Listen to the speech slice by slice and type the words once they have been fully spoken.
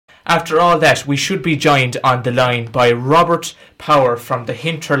after all that, we should be joined on the line by Robert Power from the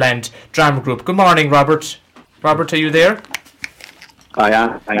Hinterland Drama Group. Good morning, Robert. Robert, are you there? I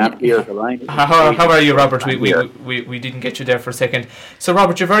am here. The line. How are you, Robert? We didn't get you there for a second. So,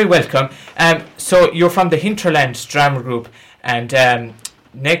 Robert, you're very welcome. So you're from the Hinterland Drama Group, and on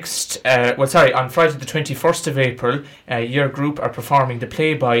Friday the 21st of April, your group are performing the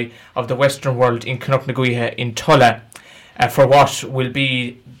Playboy of the Western World in Cnoughtnaguigh in Tulla for what will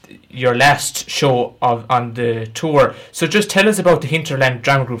be your last show on the tour. So just tell us about the Hinterland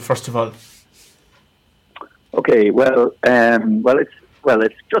Drama Group first of all. Okay, it's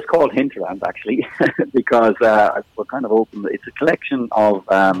just called Hinterland actually, because we're kind of open. It's a collection of,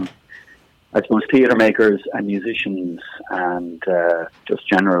 I suppose, theatre makers and musicians and just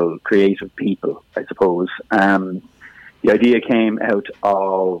general creative people, I suppose. The idea came out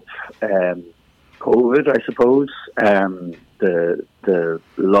of COVID, I suppose. The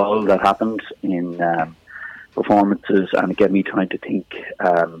lull that happened in performances, and it get me trying to think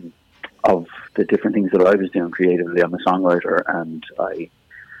of the different things that I was doing creatively. I'm a songwriter, and I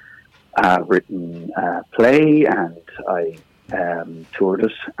have written a play, and I toured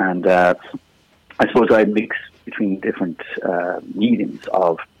it, and I suppose I mix between different mediums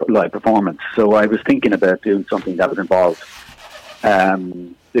of live performance. So I was thinking about doing something that would involve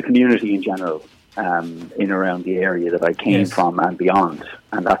the community in general, in around the area that I came from and beyond,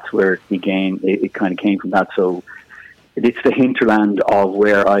 and that's where it began. It kind of came from that. So it's the hinterland of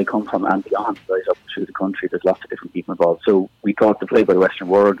where I come from and beyond, right up through the country. There's lots of different people involved. So we thought the Playboy the Western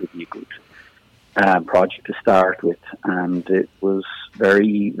World would be a good project to start with, and it was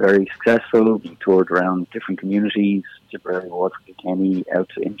very, very successful. We toured around different communities, Tipperary, Waterford, Kilkenny, out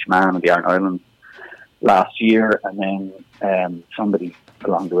to Inchman and the Iron Islands last year, and then somebody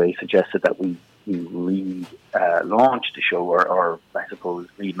along the way suggested that we launch the show, or I suppose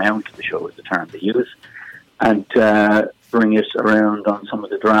remount the show is the term they use, and bring it around on some of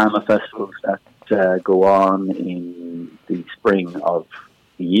the drama festivals that go on in the spring of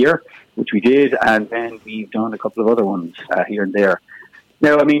the year, which we did, and then we've done a couple of other ones here and there.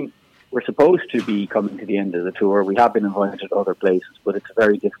 Now, I mean, we're supposed to be coming to the end of the tour. We have been invited to other places, but it's a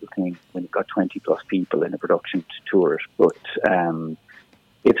very difficult thing when you've got 20 plus people in a production to tour it. But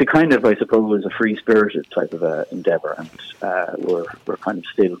it's a kind of, I suppose, a free-spirited type of endeavour, and we're kind of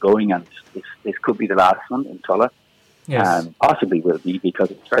still going, and this could be the last one in Tulla. Yes. Possibly will be,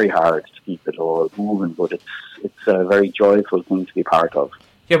 because it's very hard to keep it all moving, but it's a very joyful thing to be part of.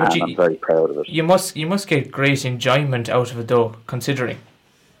 Yeah, but I'm very proud of it. You must get great enjoyment out of it, though, considering.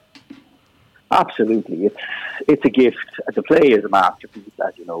 Absolutely, it's a gift. The play is a masterpiece,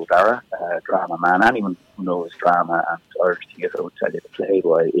 as you know, Dara. Drama man, anyone who knows drama and Irish theatre would tell you the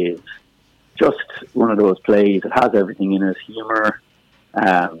Playboy is just one of those plays. It has everything in it: humour,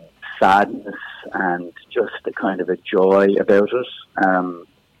 sadness, and just a kind of a joy about it.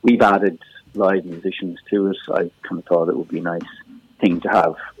 We've added live musicians to it. I kind of thought it would be a nice thing to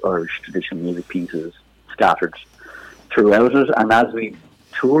have Irish traditional music pieces scattered throughout it, and as we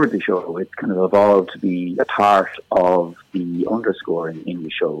toured the show, it kind of evolved to be a part of the underscoring in the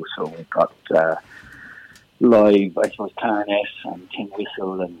show. So we've got live, I suppose, clarinet and tin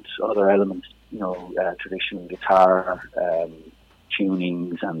whistle and other elements, traditional guitar,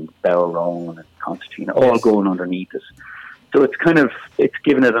 tunings and bell roll and concertina, all going underneath it. So it's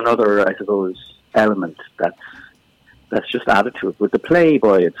given it another, I suppose, element that's just added to it. But the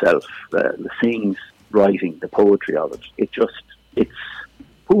Playboy itself, the things, writing, the poetry of it, it's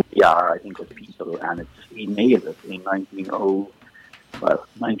who we are, I think, as people, and we made it in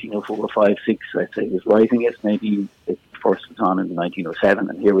 1904, 5, 6, I'd say, was writing it. Maybe it first was on in 1907,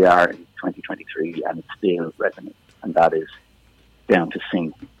 and here we are in 2023, and it's still resonant, and that is down to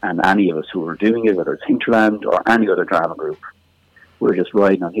Sing. And any of us who are doing it, whether it's Hinterland or any other drama group, we're just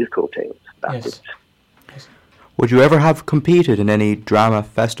riding on his coattails. That's it. Would you ever have competed in any drama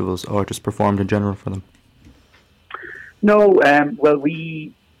festivals or just performed in general for them? No, well,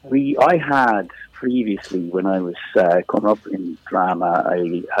 I had previously, when I was coming up in drama,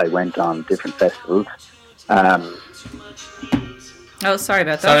 I went on different festivals. Sorry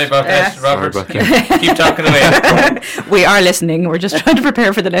about that. Sorry about that, Robert. Keep talking away. We are listening. We're just trying to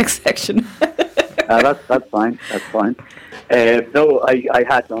prepare for the next section. That's fine. That's fine. No, I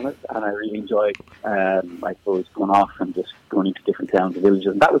had done it, and I really enjoyed, I suppose, going off and just going into different towns and villages.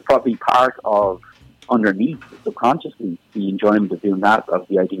 And that was probably part of, underneath, subconsciously, the enjoyment of doing that, of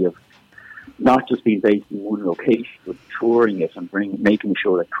the idea of not just being based in one location, but touring it and making a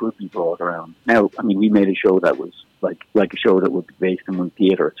show that could be brought around. Now, I mean, we made a show that was like a show that would be based in one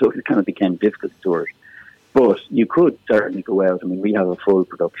theatre, so it kind of became difficult to tour But you could certainly go out. I mean, we have a full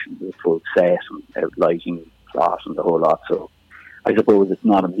production, a full set, and lighting, plot, and the whole lot. So I suppose it's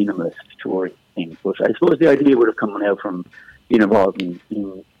not a minimalist towards things. But I suppose the idea would have come out from being involved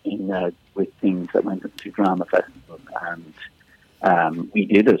in with things that went to drama festivals, and we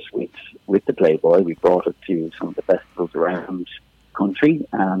did it with the Playboy. We brought it to some of the festivals around the country,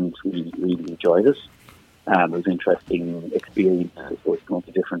 and we really enjoyed it. It was an interesting experience, I suppose, going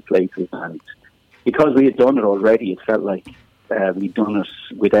to different places, and because we had done it already, it felt like we'd done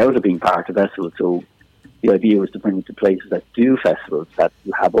it without it being part of festivals. So the idea was to bring it to places that do festivals, that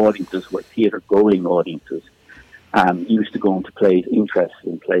you have audiences, where theatre-going audiences used to go into plays, interested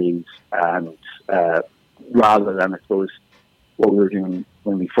in plays, and rather than, I suppose, what we were doing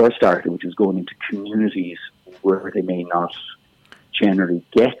when we first started, which was going into communities where they may not generally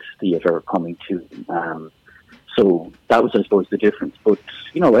get theatre coming to them. So that was, I suppose, the difference. But,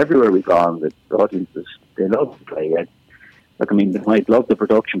 everywhere we've gone, the audiences, they love the play. I mean, they might love the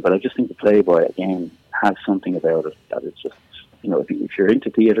production, but I just think the Playboy, again, has something about it that is just, if you're into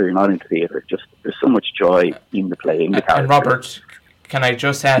theatre, you're not into theatre, just there's so much joy in the play, in the character. And Robert, can I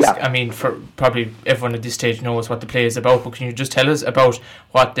just ask, I mean, for probably everyone at this stage knows what the play is about, but can you just tell us about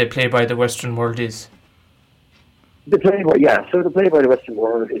what the Play by the Western World is? The Playboy, so the Play by the Western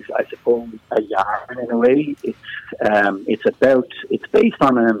World is, I suppose, a yarn in a way. It's based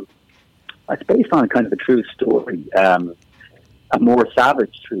on a kind of a true story, a more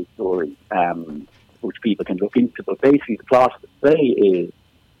savage true story, which people can look into. But basically, the plot of the play is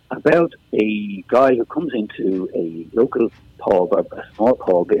about a guy who comes into a local pub, a small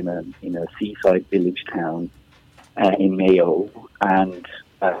pub in a seaside village town in Mayo, and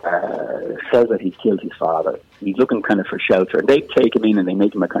says that he's killed his father. He's looking kind of for shelter. And they take him in and they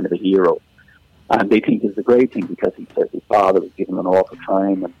make him a kind of a hero. And they think it's a great thing because he says his father was given an awful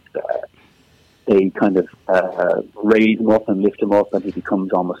time, and they kind of raise him up and lift him up, and he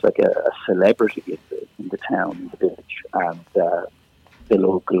becomes almost like a celebrity in the town, in the village. And the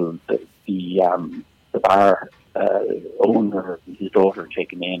local, the bar owner, his daughter,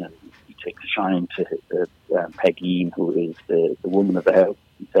 take him in, and he takes a shine to Peggy, who is the woman of the house,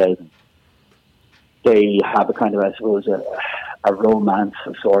 he says. And they have a kind of, I suppose, a romance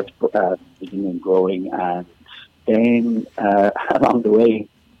of sorts beginning and growing, and then along the way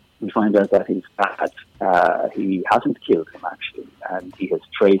we find out that his dad, he hasn't killed him actually, and he has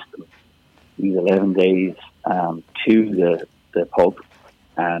traced them these 11 days to the pub,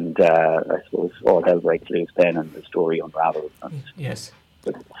 and I suppose all hell breaks loose then, and the story unravels. Yes.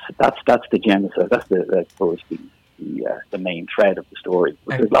 But that's the genesis. That's I suppose the main thread of the story.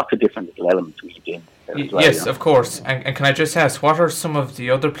 But there's lots of different little elements weaved in there as well. Yes, of course. And can I just ask, what are some of the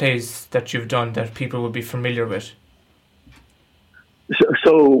other plays that you've done that people would be familiar with?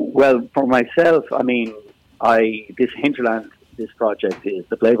 Well, for myself, I mean, this Hinterland, this project is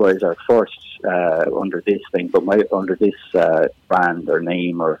the Playboy is our first under this thing, but under this brand or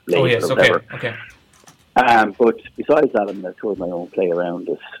name or label or whatever. Okay. But besides that, I've toured my own play around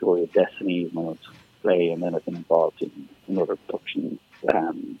the story of Destiny, my own play, and then I've been involved in other productions,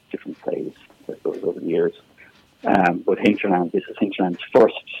 different plays over the years. But Hinterland, this is Hinterland's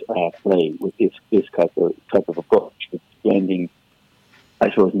first play with this type of approach, with blending, I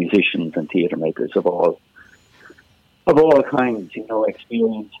suppose, musicians and theatre makers of all kinds,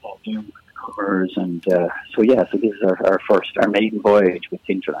 experienced and newcomers, and so this is our maiden voyage with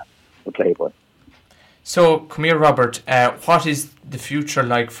Hinterland, the Playboy. So, come here, Robert. What is the future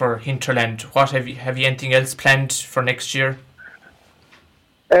like for Hinterland? What have you anything else planned for next year?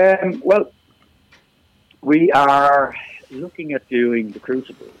 Well, we are looking at doing the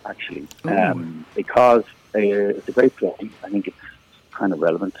Crucible actually, because it's a great play. I think it's kind of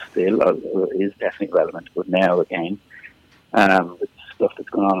relevant still, or is definitely relevant, but now again, with stuff that's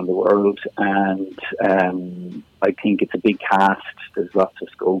going on in the world, and I think it's a big cast. There's lots of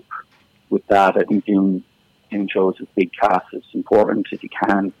scope with that. I think doing shows with big casts is important if you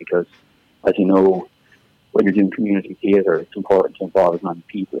can, because, as you know, when you're doing community theatre, it's important to involve as many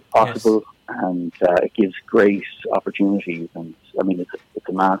people as possible, and it gives great opportunities. And I mean, it's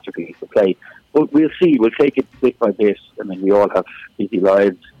a masterpiece to play. But we'll see. We'll take it bit by bit. I mean, we all have busy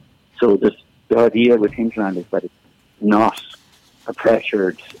lives, so the idea with Hinterland is that it's not a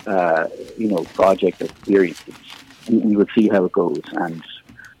pressured, project experience. We will see how it goes, and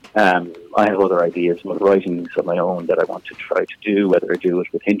I have other ideas about writings of my own that I want to try to do, whether I do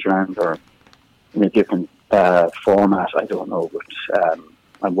it with Hinterland or in a different format, I don't know, but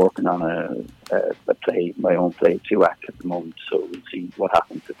I'm working on a play, my own play, 2-act at the moment, so we'll see what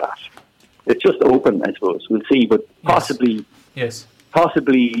happens with that. It's just open, I suppose. We'll see, but possibly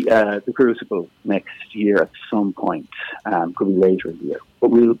Possibly the Crucible next year at some point. Could be later in the year, but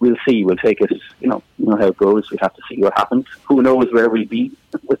we'll see. We'll take it. You know how it goes. We have to see what happens. Who knows where we'll be?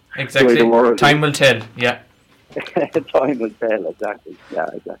 Exactly. Time will tell. Yeah. Time will tell. Exactly. Yeah.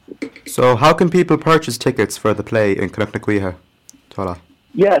 Exactly. So, how can people purchase tickets for the play in Cnougnaguithe, Tulla?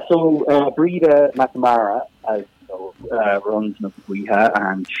 Yeah. So Breda McNamara, as runs Cnougnaguithe,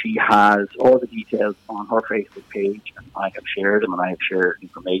 and she has all the details on her Facebook page, and I have shared them, and I have shared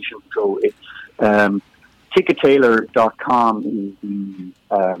information. So it's tickettailor.com is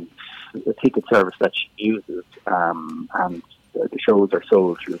the ticket service that she uses, and the shows are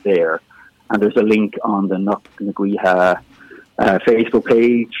sold through there. And there's a link on the Cnougnaguithe Facebook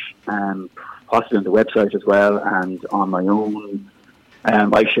page, possibly on the website as well, and on my own.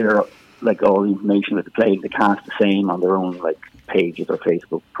 I share like all the information with the play, the cast the same on their own like pages or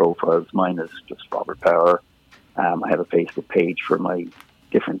Facebook profiles. Mine is just Robert Power. I have a Facebook page for my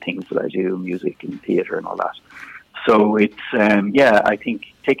different things that I do, music and theatre and all that. So it's I think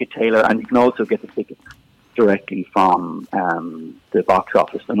Ticket Tailor, and you can also get the tickets directly from the box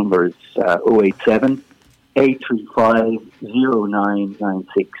office. The number is 087 835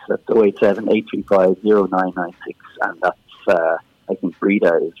 0996. That's 087 835 0996, and that's I think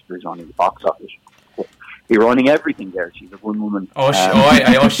Breda is running the box office. You're running everything there. She's a one-woman.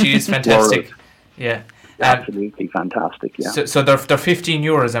 She is fantastic. World. Yeah, absolutely fantastic. Yeah. So they're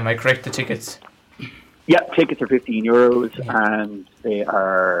 €15. Am I correct? The tickets. Yeah, tickets are €15, and they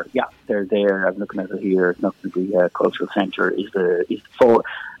are they're there. I'm looking at it here. Cnougnaguithe Cultural Centre is for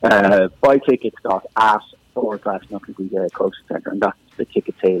buytickets.at/Cnougnaguithe Cultural Centre, and that's the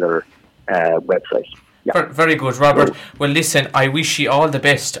Ticket Tailor website. Yeah. Very good, Robert. Well, listen, I wish you all the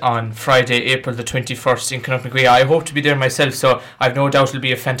best on Friday, April the 21st in Cnougnaguithe. I hope to be there myself, so I've no doubt it'll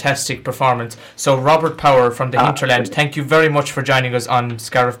be a fantastic performance. So, Robert Power from the Hinterland, thank you very much for joining us on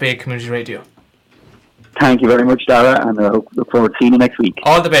Scariff Bay Community Radio. Thank you very much, Dara, and I look forward to seeing you next week.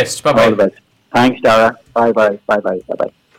 All the best. Bye-bye. All the best. Thanks, Dara. Bye-bye. Bye-bye. Bye-bye.